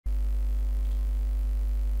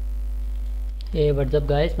Hey, what's up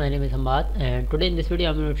guys, my name is Hamad and today in this video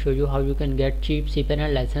I'm going to show you how you can get cheap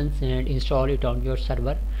Cpanel license and install it on your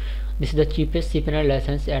server. This is the cheapest Cpanel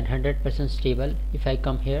license and 100% stable. If I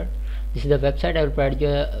come here, this is the website. I will provide you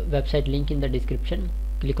a website link in the description.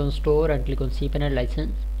 Click on store and click on Cpanel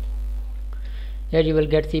license. Here you will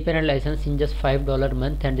get Cpanel license in just $5 a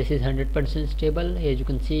month and this is 100% stable. As you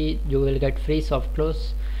can see, you will get free soft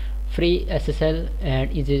close, free SSL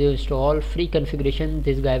and easy to install, free configuration.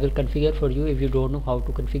 This guy will configure for you if you don't know how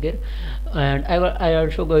to configure, and I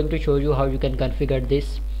also going to show you how you can configure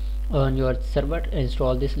this on your server,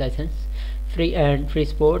 install this license. Free and free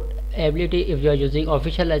support ability. If you are using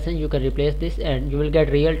official license, you can replace this and you will get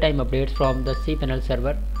real-time updates from the Cpanel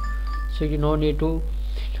server, so you no need to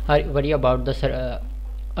worry about the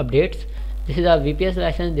updates. This is a VPS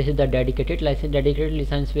license. This is the dedicated license. Dedicated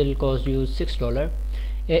license will cost you $6.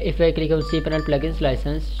 If I click on Cpanel plugins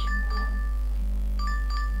license,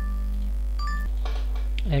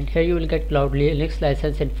 and here you will get Cloud Linux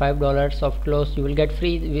license and $5 soft close you will get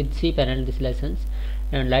free with Cpanel this license,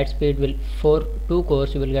 and Lightspeed will for 2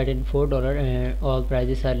 cores you will get in $4 and all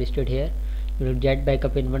prices are listed here. You will get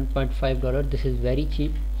backup in $1.5. This is very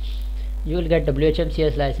cheap. You will get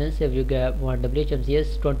WHMCS license. If you want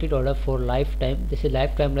WHMCS, $20 for lifetime. This is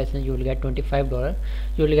lifetime license. You will get $25.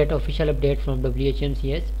 You will get official update from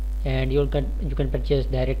WHMCS and you can purchase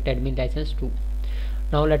direct admin license too.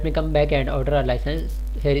 Now let me come back and order a license.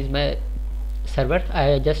 Here is my server.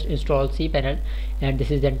 I just installed Cpanel and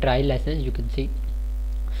this is the trial license. You can see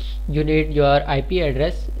you need your IP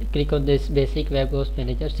address. Click on this basic web host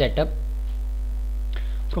manager setup.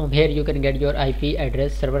 From here you can get your IP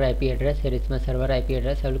address, server IP address. Here is my server IP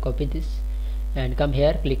address. I will copy this and come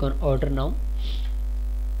here, click on order now,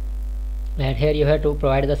 and here you have to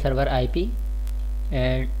provide the server IP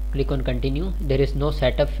and click on continue. There is no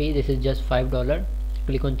setup fee. This is just $5.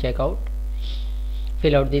 Click on checkout,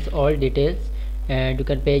 fill out these all details and you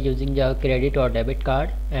can pay using your credit or debit card,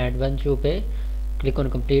 and once you pay, click on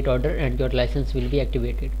complete order and your license will be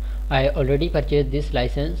activated. I already purchased this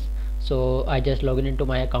license, so I just log in into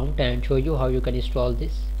my account and show you how you can install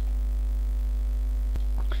this.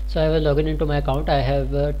 So I will log in into my account. I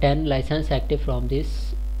have 10 license active from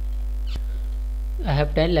this. I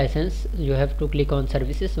have 10 license. You have to click on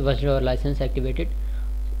services. Once your license activated,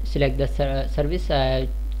 select the service. I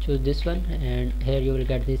choose this one and here you will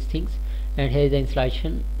get these things, and here is the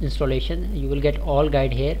installation. You will get all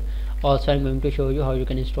guide here. Also I'm going to show you how you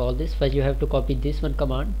can install this. First you have to copy this one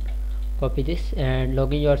command, copy this and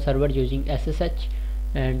log in your server using SSH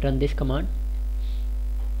and run this command.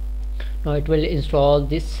 Now it will install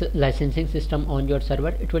this licensing system on your server.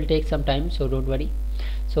 It will take some time, so don't worry.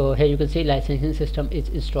 So here you can see licensing system is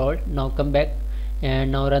installed. Now come back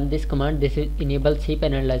and now run this command. This is enable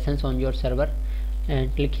Cpanel license on your server,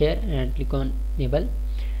 and click here and click on enable,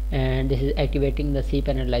 and this is activating the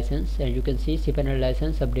Cpanel license, and you can see Cpanel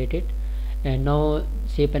license updated and now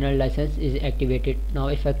Cpanel license is activated. Now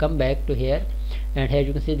if I come back to here, and here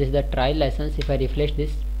you can see this is the trial license. If I refresh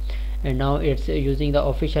this, and now it's using the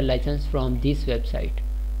official license from this website.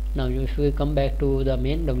 Now if we come back to the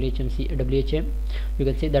main WHM, you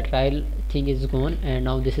can see the trial thing is gone, and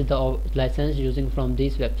now this is the license using from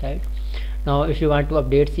this website. Now if you want to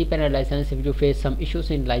update Cpanel license, if you face some issues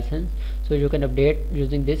in license, so you can update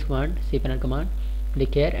using this command, Cpanel command.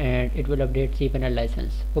 Click here and it will update Cpanel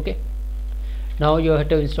license. Okay, now you have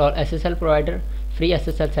to install SSL provider, free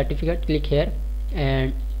SSL certificate. Click here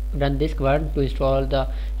and run this command to install the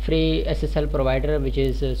free SSL provider, which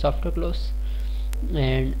is software close,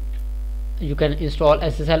 and you can install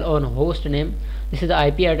SSL on host name. This is the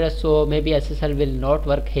IP address, so maybe SSL will not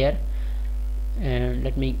work here, and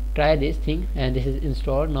let me try this thing, and this is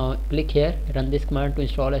installed. Now click here, run this command to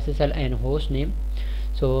install SSL and host name.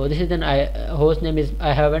 So this is an host name is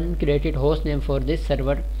I haven't created host name for this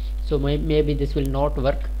server, so maybe this will not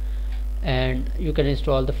work, and you can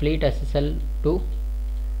install the fleet SSL too.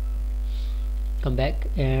 Come back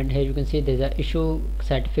and here you can see there's a issue,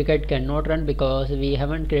 certificate cannot run because we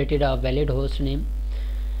haven't created a valid host name,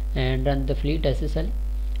 and run the fleet SSL,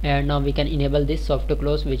 and now we can enable this software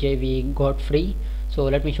close which we got free. So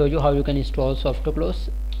let me show you how you can install software close.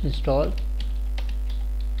 Install,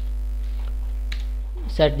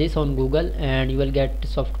 set this on Google and you will get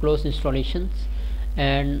soft close installations.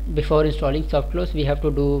 And before installing soft close, we have to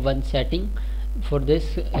do one setting. For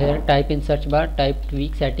this, here type in search bar, type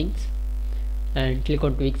tweak settings and click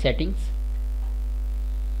on tweak settings.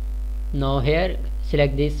 Now here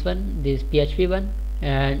select this one, this PHP one,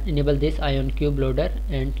 and enable this ion cube loader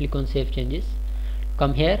and click on save changes.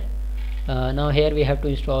 Come here, now here we have to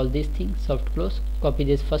install this thing, soft close. Copy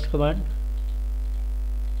this first command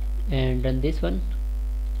and run this one.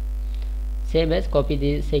 Same as copy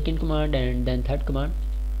the second command and then third command.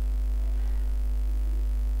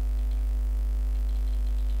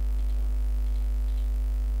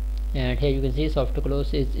 And here you can see soft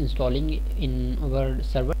close is installing in our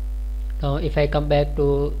server. Now if I come back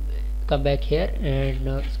here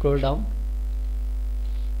and scroll down,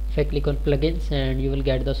 if I click on plugins, and you will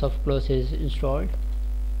get the soft close is installed.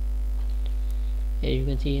 Here you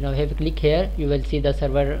can see. Now if you click here, you will see the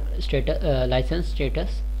server status, license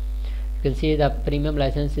status. You can see the premium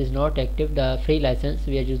license is not active, the free license,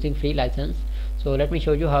 we are using free license. So let me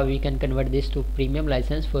show you how we can convert this to premium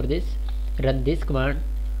license. For this, run this command,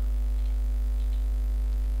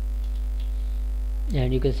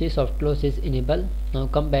 and you can see soft close is enabled. Now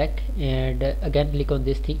come back and again click on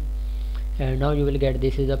this thing, and now you will get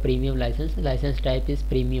this is a premium license. License type is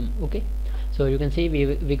premium. Okay, so you can see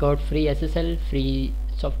we got free SSL, free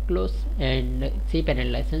soft close, and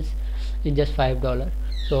Cpanel license in just $5.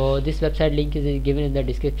 So this website link is given in the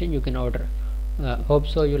description. You can order. Hope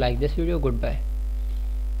so you like this video. Goodbye.